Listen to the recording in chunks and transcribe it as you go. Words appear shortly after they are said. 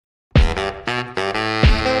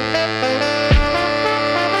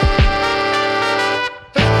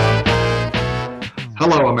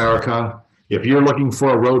America. If you're looking for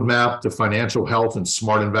a roadmap to financial health and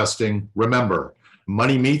smart investing, remember,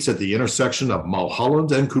 money meets at the intersection of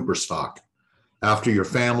Mulholland and Cooperstock. After your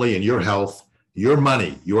family and your health, your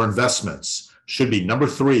money, your investments should be number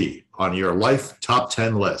 3 on your life top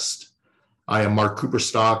 10 list. I am Mark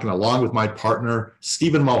Cooperstock, and along with my partner,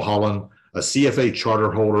 Stephen Mulholland, a CFA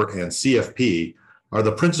charter holder and CFP, are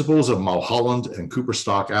the principals of Mulholland and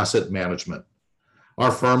Cooperstock Asset Management.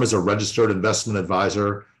 Our firm is a registered investment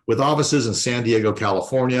advisor with offices in San Diego,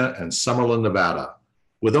 California, and Summerlin, Nevada,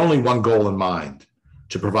 with only one goal in mind: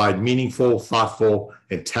 to provide meaningful, thoughtful,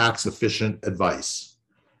 and tax-efficient advice.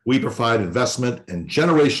 We provide investment and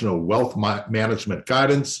generational wealth management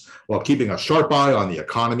guidance while keeping a sharp eye on the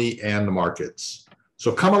economy and the markets.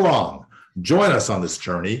 So come along, join us on this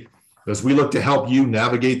journey as we look to help you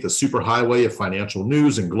navigate the superhighway of financial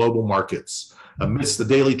news and global markets amidst the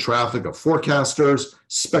daily traffic of forecasters,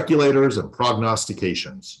 speculators, and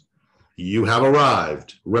prognostications. You have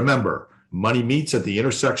arrived. Remember, money meets at the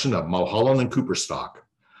intersection of Mulholland and Cooperstock.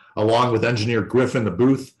 Along with engineer Griff in the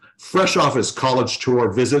booth, fresh off his college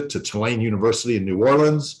tour visit to Tulane University in New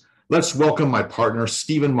Orleans, let's welcome my partner,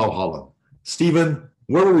 Stephen Mulholland. Stephen,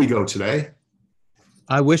 where will we go today?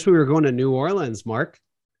 I wish we were going to New Orleans, Mark.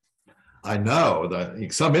 I know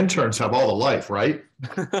that some interns have all the life, right?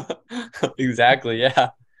 Exactly. Yeah.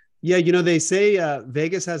 Yeah. You know, they say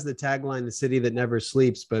Vegas has the tagline, the city that never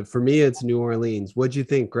sleeps, but for me, it's New Orleans. What'd you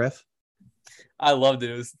think, Griff? I loved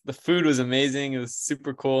it. The food was amazing. It was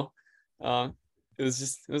super cool. It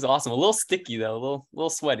was awesome. A little sticky though, a little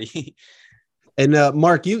sweaty. And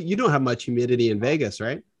Mark, you don't have much humidity in Vegas,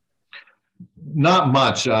 right? Not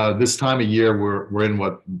much. This time of year, we're in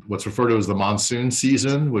what's referred to as the monsoon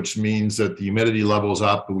season, which means that the humidity level's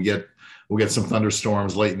up. We'll get some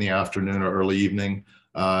thunderstorms late in the afternoon or early evening,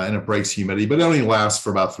 and it breaks humidity, but it only lasts for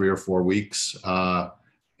about 3 or 4 weeks, and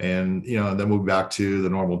then we'll be back to the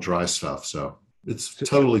normal dry stuff. So it's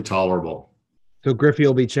totally tolerable. So Griffey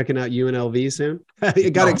will be checking out UNLV soon. You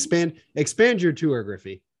got to expand your tour,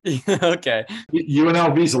 Griffey. Okay.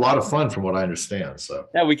 UNLV is a lot of fun, from what I understand. So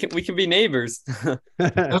yeah, we can be neighbors.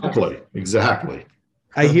 Exactly.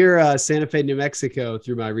 I hear Santa Fe, New Mexico,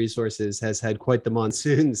 through my resources, has had quite the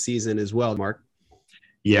monsoon season as well, Mark.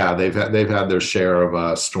 Yeah, they've had their share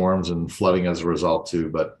of storms and flooding as a result too,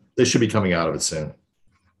 but they should be coming out of it soon.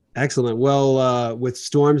 Excellent. Well, with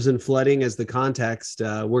storms and flooding as the context,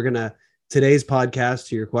 today's podcast,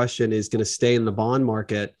 to your question, is going to stay in the bond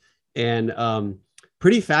market. And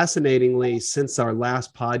pretty fascinatingly, since our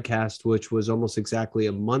last podcast, which was almost exactly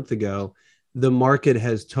a month ago, the market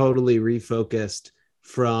has totally refocused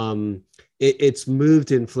from it's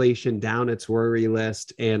moved inflation down its worry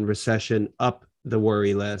list and recession up the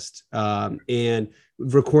worry list. And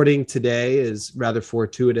recording today is rather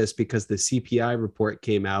fortuitous because the CPI report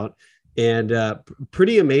came out, and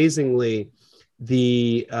pretty amazingly,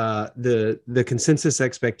 the consensus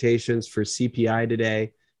expectations for CPI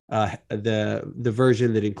today, the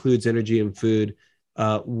version that includes energy and food,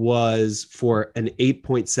 was for an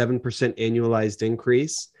 8.7% annualized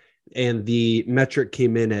increase, and the metric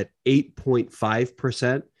came in at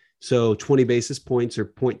 8.5%. So 20 basis points or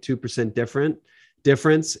 0.2%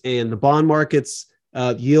 difference. And the bond markets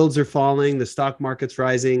yields are falling, the stock market's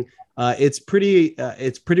rising. It's pretty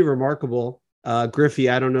remarkable. Griffey,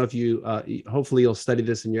 I don't know if you, hopefully you'll study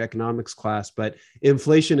this in your economics class, but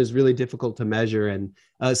inflation is really difficult to measure. And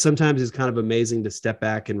sometimes it's kind of amazing to step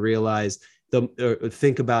back and realize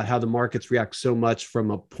think about how the markets react so much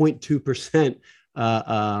from a 0.2%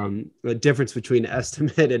 difference between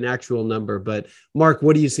estimate and actual number. But Mark,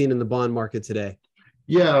 what are you seeing in the bond market today?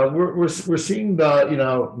 Yeah, we're seeing not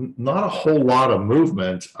a whole lot of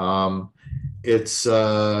movement. It's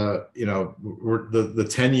the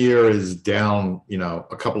 10-year is down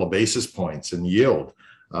a couple of basis points in yield,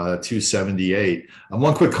 278. And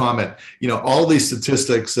one quick comment, all these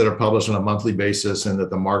statistics that are published on a monthly basis and that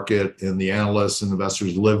the market and the analysts and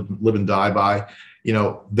investors live and die by,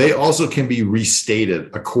 they also can be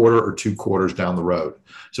restated a quarter or 2 quarters down the road.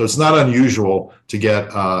 So it's not unusual to get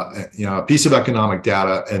a piece of economic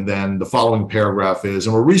data, and then the following paragraph is,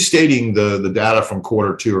 and we're restating the data from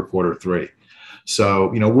quarter 2 or quarter 3. So,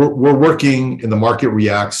 we're working, and the market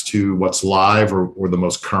reacts to what's live or the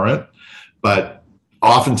most current, but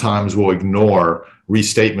oftentimes we'll ignore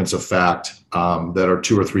restatements of fact that are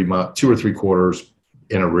 2 or 3 quarters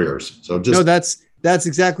in arrears. So that's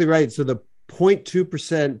exactly right. So the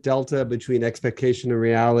 0.2% delta between expectation and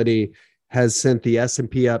reality has sent the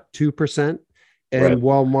S&P up 2%. And right.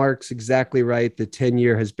 While Mark's exactly right, the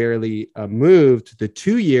 10-year has barely moved. The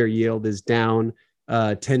 2-year yield is down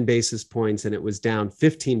 10 basis points, and it was down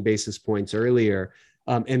 15 basis points earlier.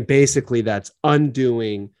 And basically that's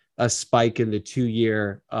undoing a spike in the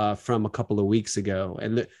 2-year from a couple of weeks ago.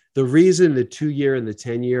 And the reason the 2-year and the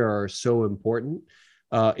 10-year are so important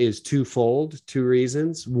is twofold, two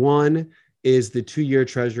reasons. One is the 2-year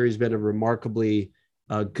treasury has been a remarkably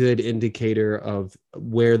good indicator of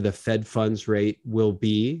where the Fed funds rate will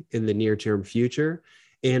be in the near term future.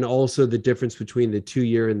 And also the difference between the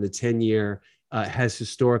 2-year and the 10-year has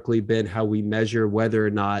historically been how we measure whether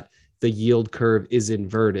or not the yield curve is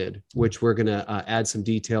inverted, which we're going to add some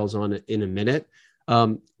details on in a minute.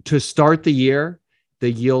 To start the year,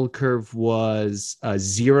 the yield curve was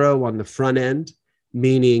 0 on the front end,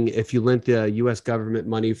 meaning if you lent the US government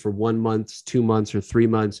money for 1 month, 2 months, or 3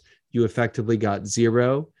 months, you effectively got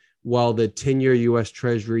 0, while the 10-year US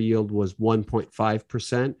Treasury yield was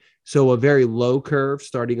 1.5%. So a very low curve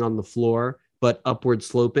starting on the floor, but upward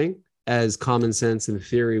sloping, as common sense and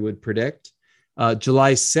theory would predict.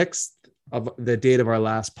 July 6th, of the date of our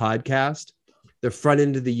last podcast, the front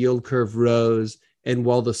end of the yield curve rose. And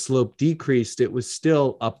while the slope decreased, it was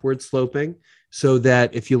still upward sloping. So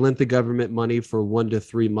that if you lent the government money for 1 to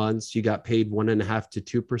 3 months, you got paid 1.5%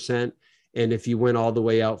 to 2%. And if you went all the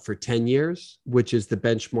way out for 10 years, which is the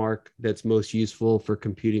benchmark that's most useful for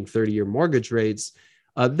computing 30-year mortgage rates,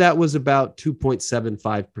 that was about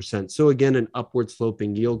 2.75%. So again, an upward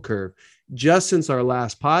sloping yield curve. Just since our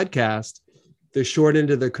last podcast, the short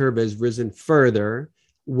end of the curve has risen further,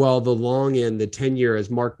 while the long end, the 10-year, as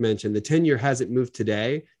Mark mentioned, the 10-year hasn't moved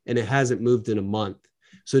today and it hasn't moved in a month.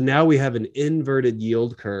 So now we have an inverted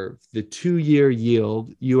yield curve. The 2-year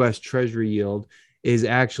yield, US Treasury yield, is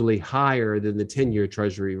actually higher than the 10-year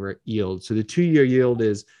Treasury yield. So the 2-year yield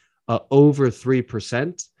is over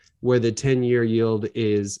 3%, where the 10-year yield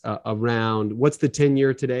is around, what's the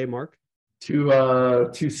 10-year today, Mark?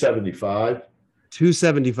 275.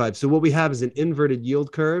 275. So what we have is an inverted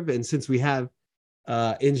yield curve. And since we have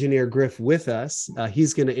engineer Griff with us,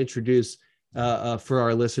 he's going to introduce for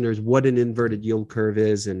our listeners what an inverted yield curve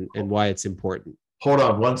is and why it's important. Hold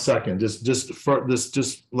on 1 second. Just let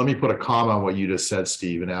me put a comma on what you just said,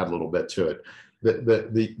 Steve, and add a little bit to it.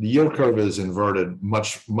 The yield curve is inverted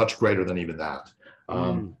much greater than even that.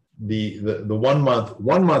 The 1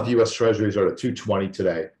 month US Treasuries are at 220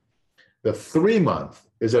 today. The 3 month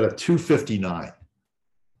is at a 259.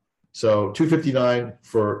 So 259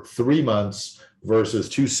 for 3 months versus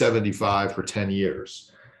 275 for 10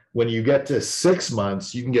 years. When you get to 6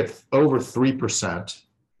 months, you can get over 3%,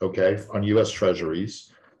 okay, on US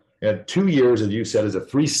Treasuries. And 2 years, as you said, is a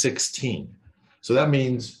 316. So that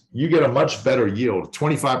means you get a much better yield,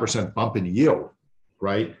 25% bump in yield,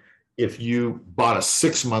 right? If you bought a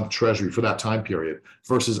 6-month Treasury for that time period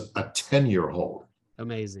versus a 10-year hold.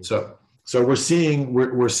 Amazing. So we're seeing,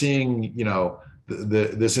 you know,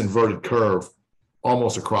 this inverted curve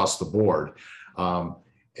almost across the board.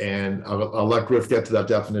 And I'll let Griff get to that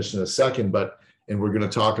definition in a second, and we're going to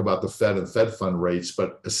talk about the Fed and Fed fund rates,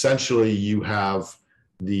 but essentially you have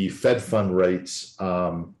the Fed fund rates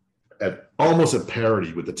at almost at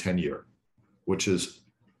parity with the 10-year, which is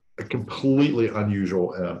a completely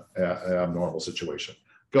unusual and abnormal situation.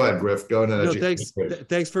 Go ahead, Griff. Go ahead. No,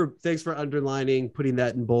 thanks for underlining, putting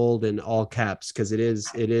that in bold and all caps, because it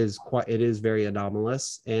is very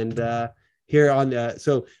anomalous. And here on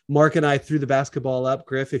so Mark and I threw the basketball up.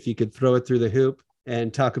 Griff, if you could throw it through the hoop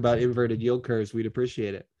and talk about inverted yield curves, we'd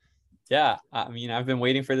appreciate it. Yeah, I mean, I've been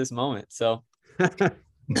waiting for this moment. So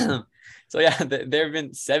so yeah, there have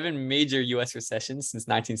been 7 major U.S. recessions since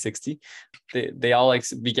 1960. They all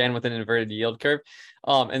began with an inverted yield curve.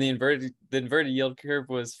 And the inverted yield curve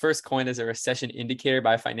was first coined as a recession indicator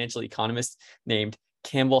by a financial economist named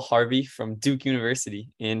Campbell Harvey from Duke University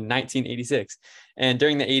in 1986. And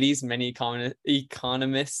during the 80s, many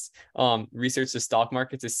economists researched the stock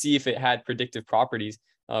market to see if it had predictive properties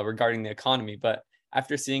regarding the economy. But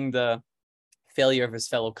after seeing the failure of his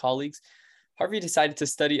fellow colleagues, Harvey decided to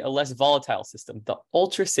study a less volatile system, the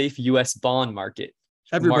ultra-safe U.S. bond market.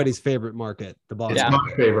 Everybody's favorite market, the bond. It's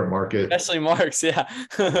my favorite market. Especially Mark's, yeah.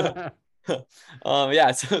 So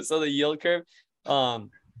the yield curve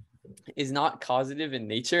is not causative in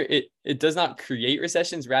nature. It does not create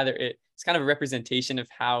recessions. Rather, it's kind of a representation of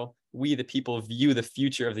how we, the people, view the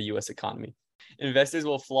future of the U.S. economy. Investors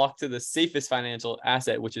will flock to the safest financial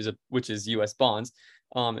asset, which is U.S. bonds.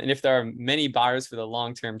 And if there are many buyers for the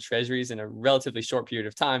long-term treasuries in a relatively short period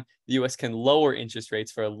of time, the U.S. can lower interest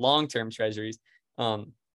rates for long-term treasuries,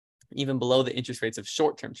 even below the interest rates of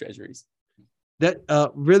short-term treasuries. That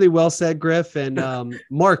really well said, Griff. And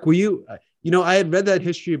Mark, were you I had read that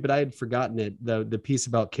history, but I had forgotten it, the piece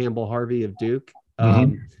about Campbell Harvey of Duke.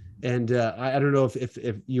 And I don't know if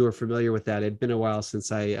you were familiar with that. It'd been a while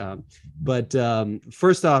since but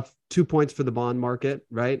first off, 2 points for the bond market,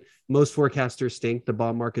 right? Most forecasters think the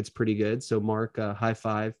bond market's pretty good. So Mark, high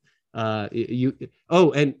five. And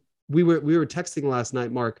we were texting last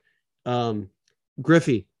night, Mark.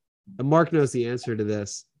 Griffey, Mark knows the answer to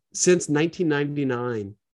this. Since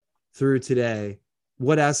 1999 through today,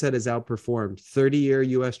 what asset has outperformed 30-year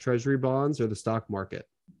U.S. Treasury bonds or the stock market?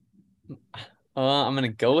 I'm gonna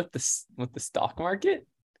go with the stock market.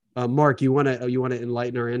 Mark, you want to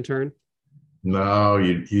enlighten our intern? No,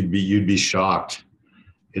 you'd be shocked.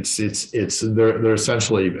 They're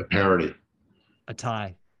essentially a parity. A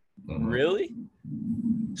tie. Really?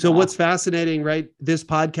 So what's fascinating, right? This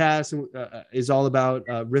podcast is all about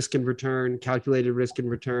risk and return, calculated risk and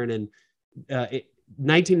return. And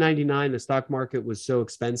 1999, the stock market was so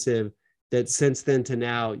expensive that since then to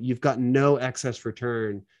now, you've got no excess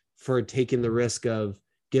return for taking the risk of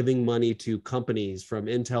giving money to companies from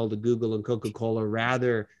Intel to Google and Coca-Cola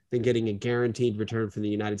rather than getting a guaranteed return from the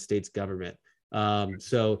United States government.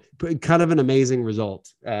 So kind of an amazing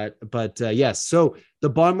result. But yes, so the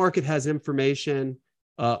bond market has information.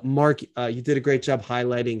 Mark, you did a great job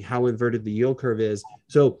highlighting how inverted the yield curve is.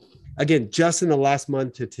 So again, just in the last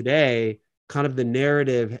month to today, kind of the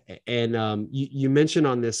narrative, and you mentioned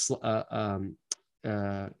on this in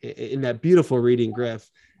that beautiful reading, Griff,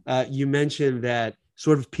 you mentioned that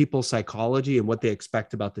sort of people's psychology and what they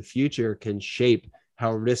expect about the future can shape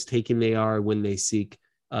how risk-taking they are when they seek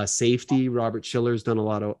safety. Robert Shiller's done a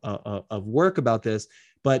lot of work about this,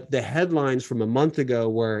 but the headlines from a month ago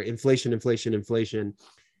were inflation, inflation, inflation.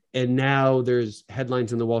 And now there's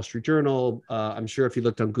headlines in the Wall Street Journal. I'm sure if you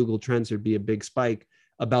looked on Google Trends, there'd be a big spike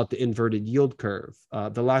about the inverted yield curve.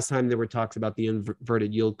 The last time there were talks about the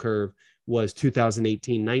inverted yield curve was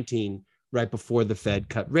 2018-19, right before the Fed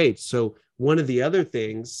cut rates. So one of the other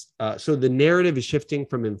things, so the narrative is shifting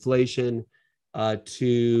from inflation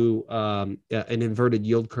to an inverted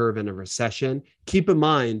yield curve and a recession. Keep in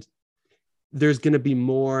mind, there's going to be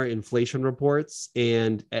more inflation reports.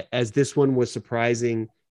 And as this one was surprisingly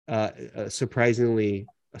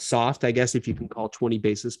soft, I guess, if you can call 20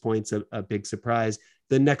 basis points a big surprise,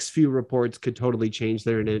 the next few reports could totally change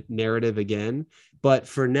their narrative again. But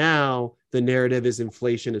for now, the narrative is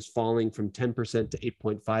inflation is falling from 10% to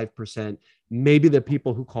 8.5%. Maybe the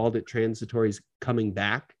people who called it transitory is coming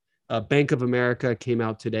back. Bank of America came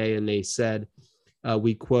out today and they said,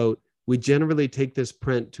 we quote, "We generally take this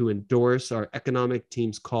print to endorse our economic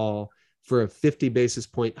team's call for a 50 basis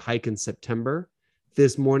point hike in September.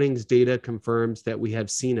 This morning's data confirms that we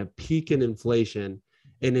have seen a peak in inflation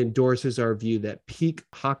and endorses our view that peak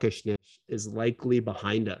hawkishness is likely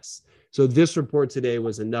behind us." So this report today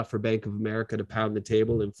was enough for Bank of America to pound the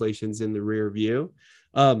table. Inflation's in the rear view.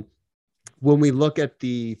 When we look at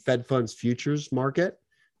the Fed funds futures market,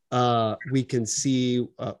 we can see,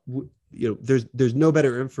 there's no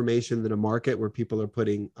better information than a market where people are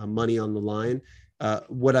putting money on the line.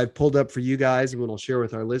 What I've pulled up for you guys and what I'll share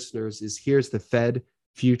with our listeners is here's the Fed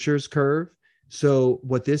futures curve. So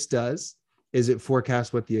what this does is it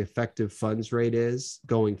forecasts what the effective funds rate is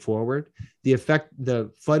going forward. The Fed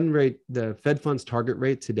funds target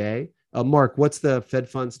rate today. Mark, what's the Fed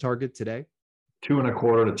funds target today?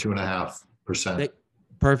 2.25% to 2.5%.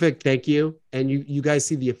 Perfect. Thank you. And you guys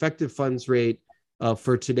see the effective funds rate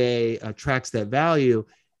for today tracks that value.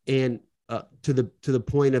 And to the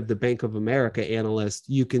point of the Bank of America analyst,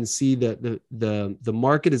 you can see that the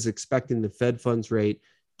market is expecting the Fed funds rate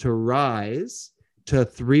to rise to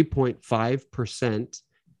 3.5%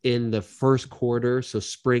 in the first quarter, so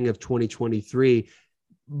spring of 2023.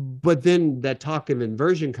 But then that talk of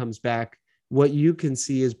inversion comes back. What you can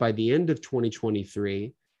see is by the end of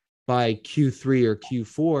 2023, by Q3 or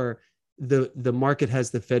Q4, the market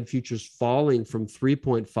has the Fed futures falling from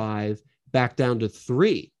 3.5 back down to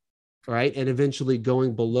 3, right? And eventually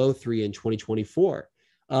going below 3 in 2024.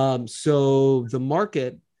 So the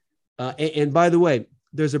market, and by the way,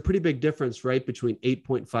 there's a pretty big difference, right, between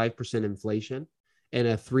 8.5% inflation and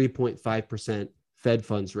a 3.5% Fed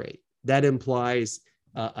funds rate. That implies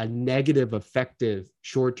a negative effective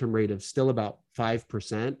short-term rate of still about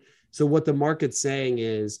 5%. So what the market's saying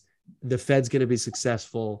is the Fed's going to be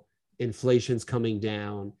successful, inflation's coming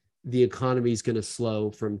down, the economy is going to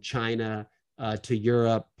slow from China to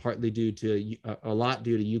Europe, partly due to a lot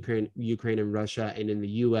due to Ukraine and Russia, and in the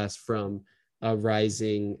U.S. from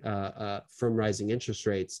rising interest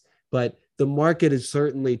rates. But the market is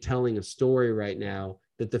certainly telling a story right now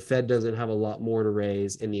that the Fed doesn't have a lot more to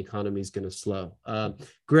raise and the economy is going to slow.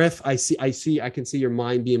 Griff, I can see your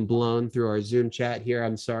mind being blown through our Zoom chat here.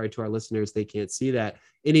 I'm sorry to our listeners, they can't see that.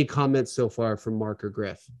 Any comments so far from Mark or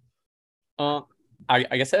Griff? Uh,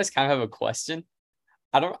 I guess I just kind of have a question.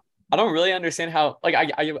 I don't I don't really understand how, like,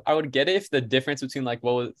 I would get it if the difference between like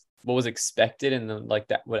what was expected and then like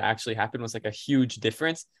that what actually happened was like a huge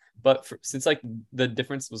difference. But since like the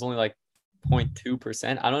difference was only like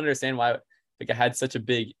 0.2%, I don't understand why like it had such a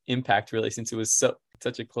big impact really, since it was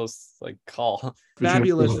such a close like call.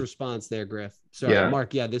 Fabulous response there, Griff. Sorry, Yeah.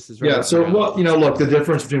 Mark. Yeah, this is right. Yeah. So, well, look, the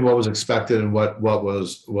difference between what was expected and what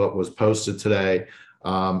was posted today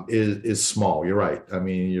is small. You're right. I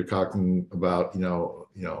mean, you're talking about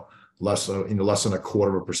less than a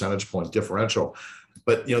quarter of a percentage point differential.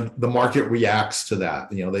 But the market reacts to that.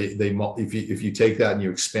 If you take that and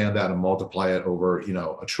you expand that and multiply it over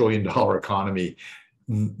 $1 trillion economy,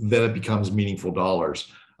 then it becomes meaningful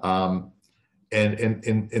dollars. And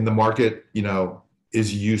the market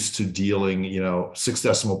is used to dealing 6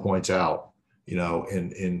 decimal points out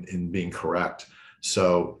in being correct.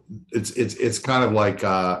 So it's kind of like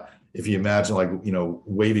if you imagine like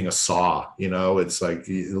waving a saw, it's like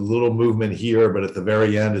a little movement here, but at the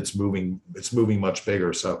very end it's moving much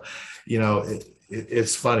bigger. So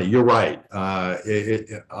it's funny, you're right.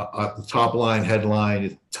 The top line headline,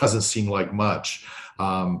 it doesn't seem like much,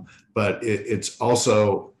 but it's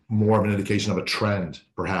also more of an indication of a trend,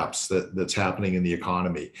 perhaps, that's happening in the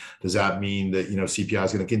economy. Does that mean that CPI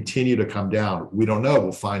is going to continue to come down? We don't know.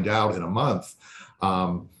 We'll find out in a month.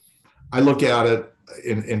 I look at it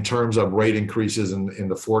in terms of rate increases and in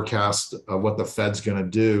the forecast of what the Fed's going to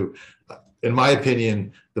do. In my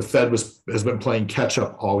opinion, the Fed has been playing catch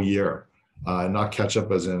up all year. Not catch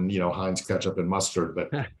up as in Heinz ketchup and mustard,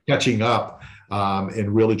 but catching up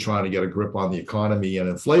and really trying to get a grip on the economy and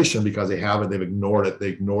inflation, because they've ignored it. They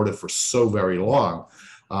ignored it for so very long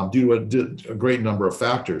due to a great number of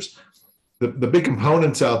factors. The big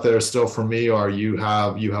components out there still for me are you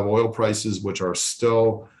have oil prices, which are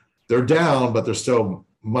still, they're down, but they're still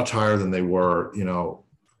much higher than they were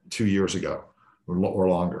 2 years ago or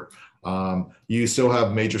longer. You still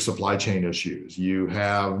have major supply chain issues. You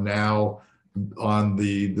have now on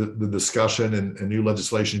the discussion and new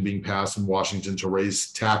legislation being passed in Washington to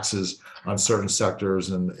raise taxes on certain sectors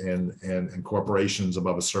and corporations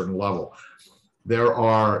above a certain level. There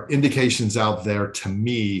are indications out there to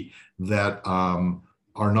me that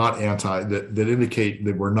are not that indicate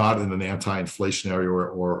that we're not in an anti-inflationary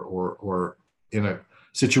or in a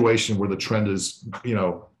situation where the trend is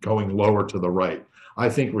going lower to the right. I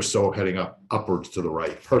think we're still heading upwards to the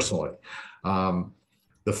right, personally.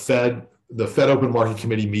 The Fed Open Market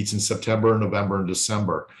Committee meets in September, November, and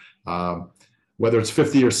December. Whether it's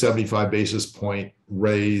 50 or 75 basis point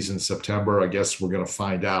raise in September, I guess we're going to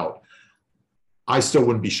find out. I still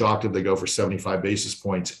wouldn't be shocked if they go for 75 basis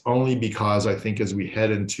points, only because I think as we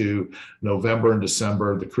head into November and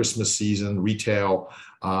December, the Christmas season, retail,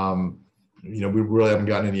 we really haven't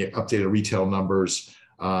gotten any updated retail numbers.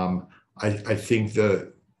 I think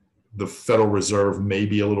the Federal Reserve may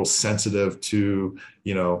be a little sensitive to,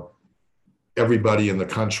 everybody in the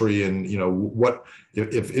country, and what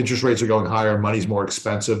if interest rates are going higher, money's more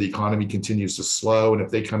expensive, the economy continues to slow, and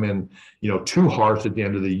if they come in too harsh at the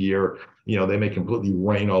end of the year, they may completely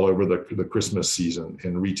rain all over the Christmas season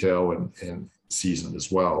and retail and season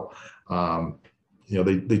as well.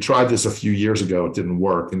 They tried this a few years ago, it didn't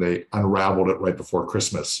work, and they unraveled it right before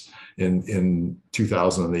Christmas in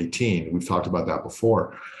 2018. We've talked about that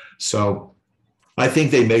before. So I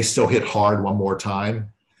think they may still hit hard one more time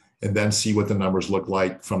and then see what the numbers look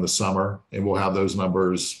like from the summer. And we'll have those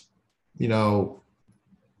numbers,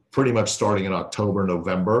 pretty much starting in October,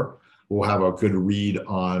 November. We'll have a good read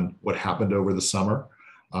on what happened over the summer.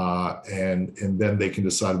 And then they can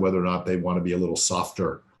decide whether or not they want to be a little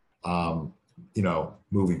softer,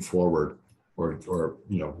 moving forward or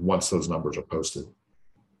once those numbers are posted.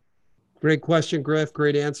 Great question, Griff.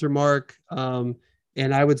 Great answer, Mark.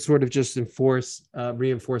 And I would sort of just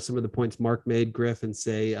reinforce some of the points Mark made, Griff, and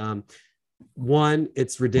say, one,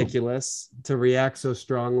 it's ridiculous to react so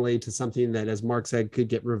strongly to something that, as Mark said, could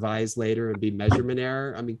get revised later and be measurement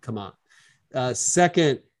error. I mean, come on.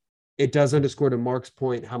 Second, it does underscore, to Mark's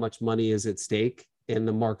point, how much money is at stake, and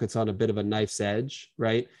the market's on a bit of a knife's edge,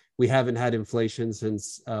 right? We haven't had inflation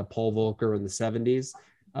since Paul Volcker in the 70s.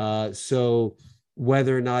 So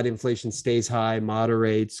whether or not inflation stays high,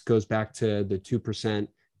 moderates, goes back to the 2%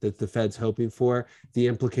 that the Fed's hoping for, the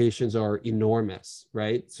implications are enormous,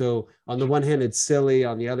 right? So on the one hand, it's silly.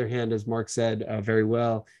 On the other hand, as Mark said very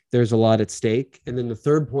well, there's a lot at stake. And then the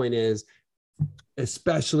third point is,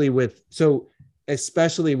 especially with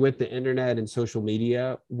the internet and social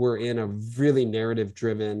media, we're in a really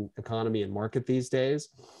narrative-driven economy and market these days.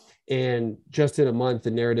 And just in a month,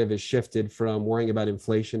 the narrative has shifted from worrying about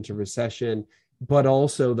inflation to recession but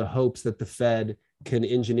also the hopes that the Fed can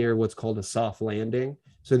engineer what's called a soft landing.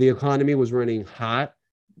 So the economy was running hot,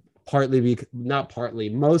 mostly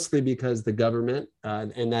because the government,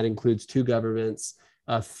 and that includes two governments,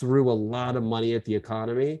 threw a lot of money at the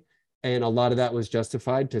economy. And a lot of that was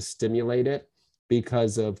justified to stimulate it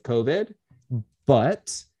because of COVID.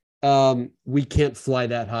 But we can't fly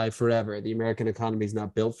that high forever. The American economy is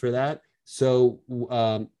not built for that. So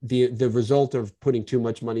the result of putting too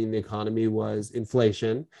much money in the economy was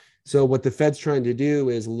inflation. So what the Fed's trying to do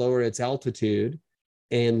is lower its altitude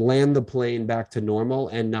and land the plane back to normal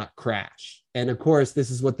and not crash. And of course,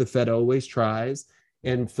 this is what the Fed always tries.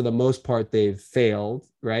 And for the most part, they've failed,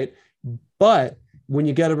 right? But when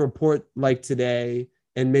you get a report like today,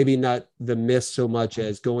 and maybe not the miss so much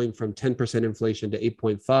as going from 10% inflation to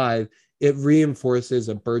 8.5, it reinforces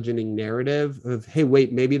a burgeoning narrative of, hey,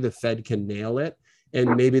 wait, maybe the Fed can nail it.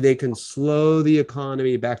 And maybe they can slow the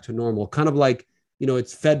economy back to normal. Kind of like,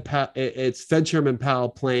 it's Fed Chairman Powell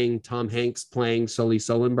playing Tom Hanks playing Sully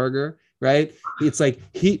Sullenberger, right? It's like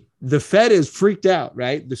the Fed is freaked out,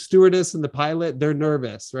 right? The stewardess and the pilot, they're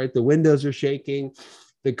nervous, right? The windows are shaking,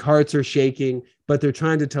 the carts are shaking, but they're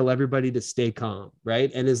trying to tell everybody to stay calm,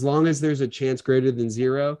 right? And as long as there's a chance greater than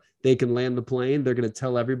zero, they can land the plane. They're going to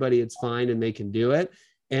tell everybody it's fine and they can do it.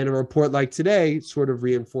 And a report like today sort of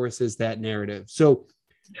reinforces that narrative. So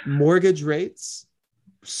mortgage rates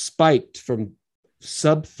spiked from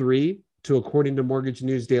sub 3 to, according to Mortgage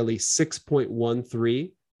News Daily,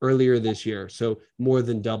 6.13 earlier this year. So more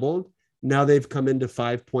than doubled. Now they've come into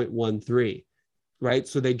 5.13, right?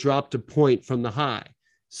 So they dropped a point from the high.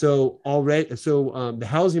 So the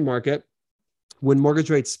housing market, when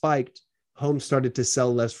mortgage rates spiked, homes started to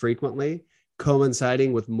sell less frequently,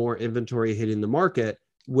 coinciding with more inventory hitting the market,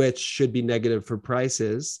 which should be negative for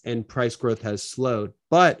prices, and price growth has slowed.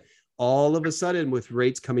 But all of a sudden, with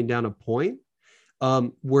rates coming down a point,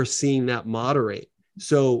 we're seeing that moderate.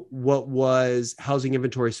 So what was housing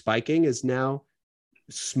inventory spiking is now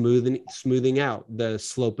smoothing out. The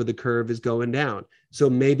slope of the curve is going down. So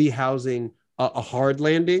maybe housing, a hard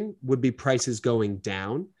landing would be prices going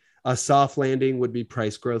down. A soft landing would be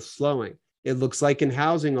price growth slowing. It looks like in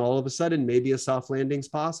housing, all of a sudden, maybe a soft landing is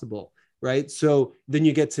possible, right? So then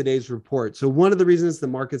you get today's report. So one of the reasons the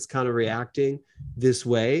market's kind of reacting this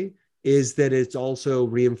way is that it's also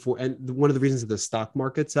reinforced. And one of the reasons that the stock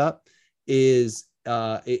market's up is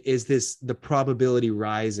the probability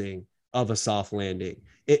rising of a soft landing.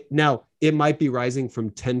 Now, it might be rising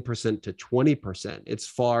from 10% to 20%. It's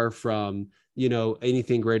far from,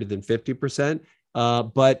 anything greater than 50%.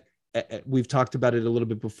 But we've talked about it a little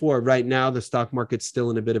bit before. Right now, the stock market's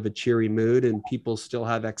still in a bit of a cheery mood and people still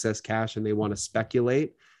have excess cash and they want to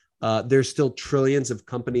speculate. There's still trillions of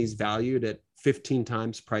companies valued at 15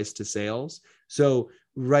 times price to sales. So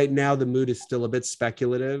right now, the mood is still a bit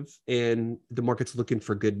speculative and the market's looking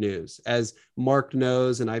for good news. As Mark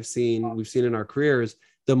knows, and we've seen in our careers,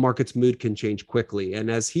 the market's mood can change quickly.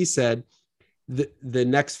 And as he said, the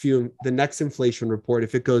next inflation report,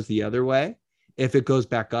 if it goes the other way, if it goes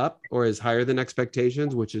back up or is higher than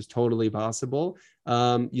expectations, which is totally possible,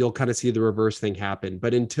 you'll kind of see the reverse thing happen.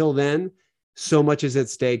 But until then, so much is at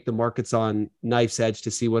stake. The market's on knife's edge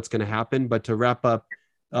to see what's going to happen. But to wrap up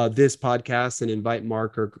this podcast and invite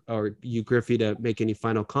Mark or you, Griffey, to make any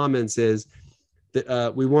final comments is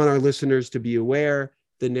that we want our listeners to be aware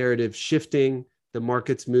the narrative shifting, the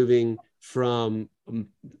market's moving from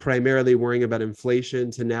primarily worrying about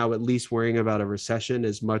inflation to now at least worrying about a recession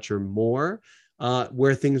as much or more.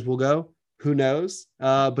 Where things will go, who knows?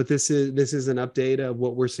 But this is an update of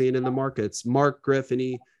what we're seeing in the markets. Mark, Griff,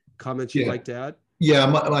 any comments you'd like to add?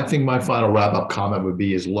 Yeah, I think my final wrap-up comment would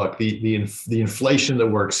be: look, the inflation that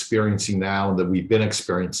we're experiencing now, that we've been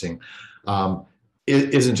experiencing,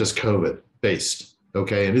 it isn't just COVID based.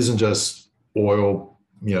 Okay, it isn't just oil,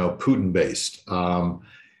 Putin based.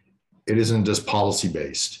 It isn't just policy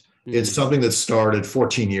based. Mm-hmm. It's something that started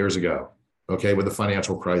 14 years ago. Okay, with the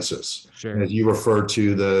financial crisis. Sure. And as you referred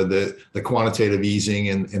to the quantitative easing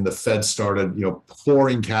and the Fed started,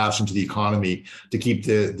 pouring cash into the economy to keep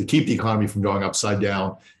the economy from going upside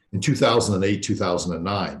down in 2008,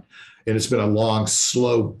 2009. And it's been a long,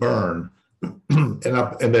 slow burn.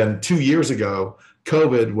 And then 2 years ago,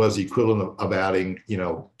 COVID was the equivalent of adding,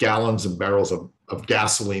 gallons and barrels of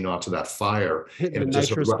gasoline onto that fire. Hitting the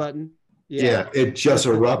nitrous button. Yeah, it just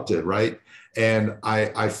erupted, right? And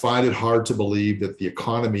I find it hard to believe that the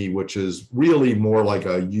economy, which is really more like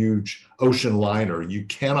a huge ocean liner, you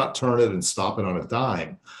cannot turn it and stop it on a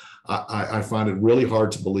dime. I find it really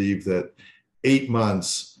hard to believe that 8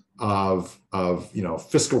 months of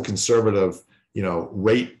fiscal conservative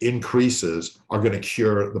rate increases are going to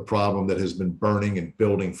cure the problem that has been burning and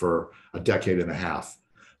building for a decade and a half.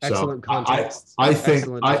 Excellent context. I think,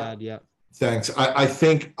 excellent add, yeah. Thanks. I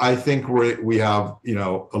think we have,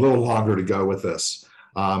 a little longer to go with this.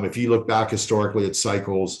 If you look back historically at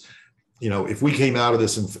cycles, if we came out of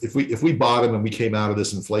this, and if we bottom and we came out of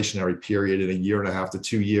this inflationary period in a year and a half to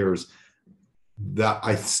 2 years, that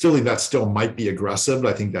I still think that still might be aggressive,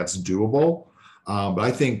 but I think that's doable. But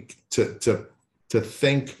I think to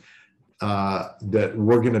think that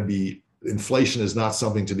we're going to be, inflation is not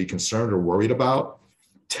something to be concerned or worried about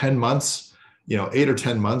 10 months, 8 or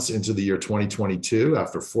 10 months into the year 2022,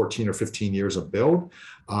 after 14 or 15 years of build,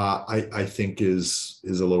 I think is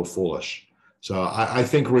a little foolish. So I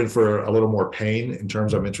think we're in for a little more pain in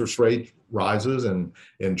terms of interest rate rises and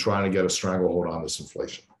trying to get a stranglehold on this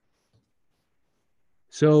inflation.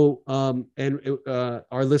 So,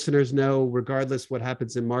 our listeners know, regardless what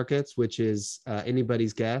happens in markets, which is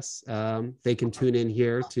anybody's guess, they can tune in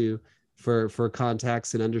here for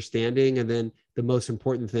context and understanding. And then the most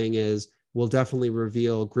important thing is we'll definitely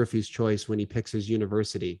reveal Griffey's choice when he picks his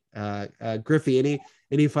university. Griffey,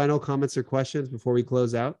 any final comments or questions before we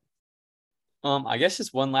close out? I guess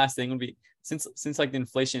just one last thing would be, since like the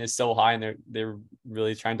inflation is so high and they're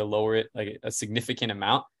really trying to lower it like a significant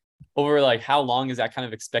amount, over like how long is that kind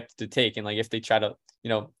of expected to take? And like if they try to,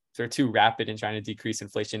 if they're too rapid in trying to decrease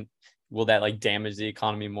inflation, will that like damage the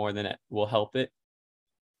economy more than it will help it?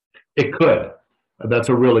 It could. That's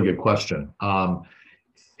a really good question.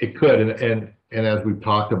 It could, and as we've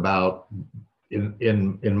talked about,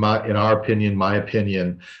 in our opinion, my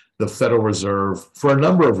opinion, the Federal Reserve, for a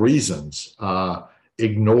number of reasons,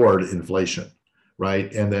 ignored inflation,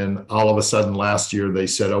 right? And then all of a sudden last year they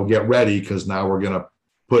said, "Oh, get ready, because now we're going to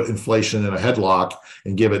put inflation in a headlock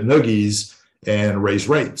and give it noogies and raise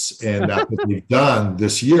rates." And that's what they've done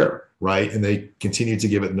this year, right? And they continue to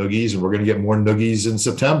give it noogies, and we're going to get more noogies in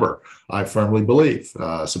September, I firmly believe.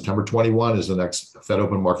 September 21 is the next Fed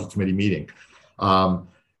Open Market Committee meeting.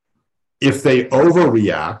 If they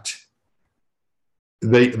overreact,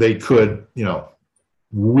 they could,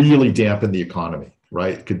 really dampen the economy,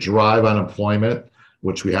 right? It could drive unemployment,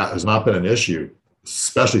 which has not been an issue,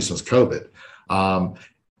 especially since COVID.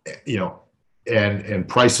 And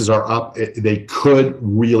prices are up. They could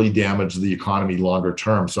really damage the economy longer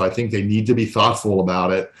term. So I think they need to be thoughtful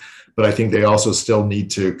about it, but I think they also still need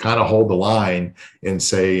to kind of hold the line and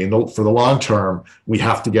say, for the long term, we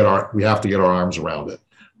have to get our arms around it.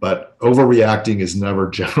 But overreacting is never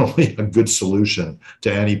generally a good solution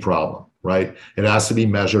to any problem, right? It has to be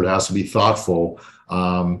measured, it has to be thoughtful,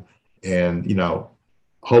 and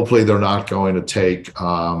hopefully they're not going to take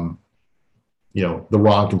the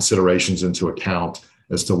wrong considerations into account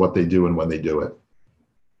as to what they do and when they do it.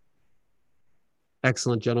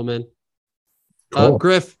 Excellent, gentlemen. Cool.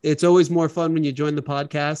 Griff, it's always more fun when you join the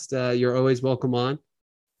podcast. You're always welcome on.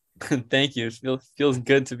 Thank you. It feels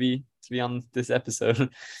good to be on this episode.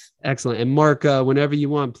 Excellent. And Mark, whenever you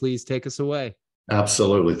want, please take us away.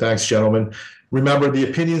 Absolutely. Thanks, gentlemen. Remember, the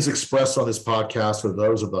opinions expressed on this podcast are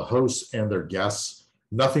those of the hosts and their guests.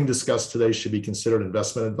 Nothing discussed today should be considered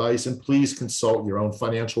investment advice, and please consult your own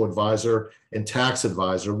financial advisor and tax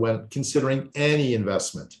advisor when considering any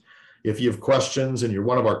investment. If you have questions and you're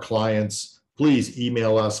one of our clients, please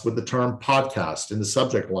email us with the term podcast in the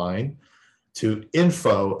subject line to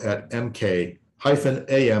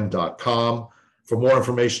info@mk-am.com. For more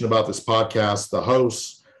information about this podcast, the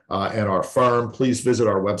hosts, and our firm, please visit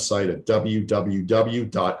our website at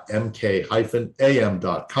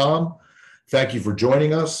www.mk-am.com. Thank you for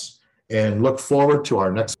joining us, and look forward to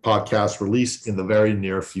our next podcast release in the very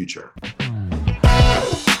near future.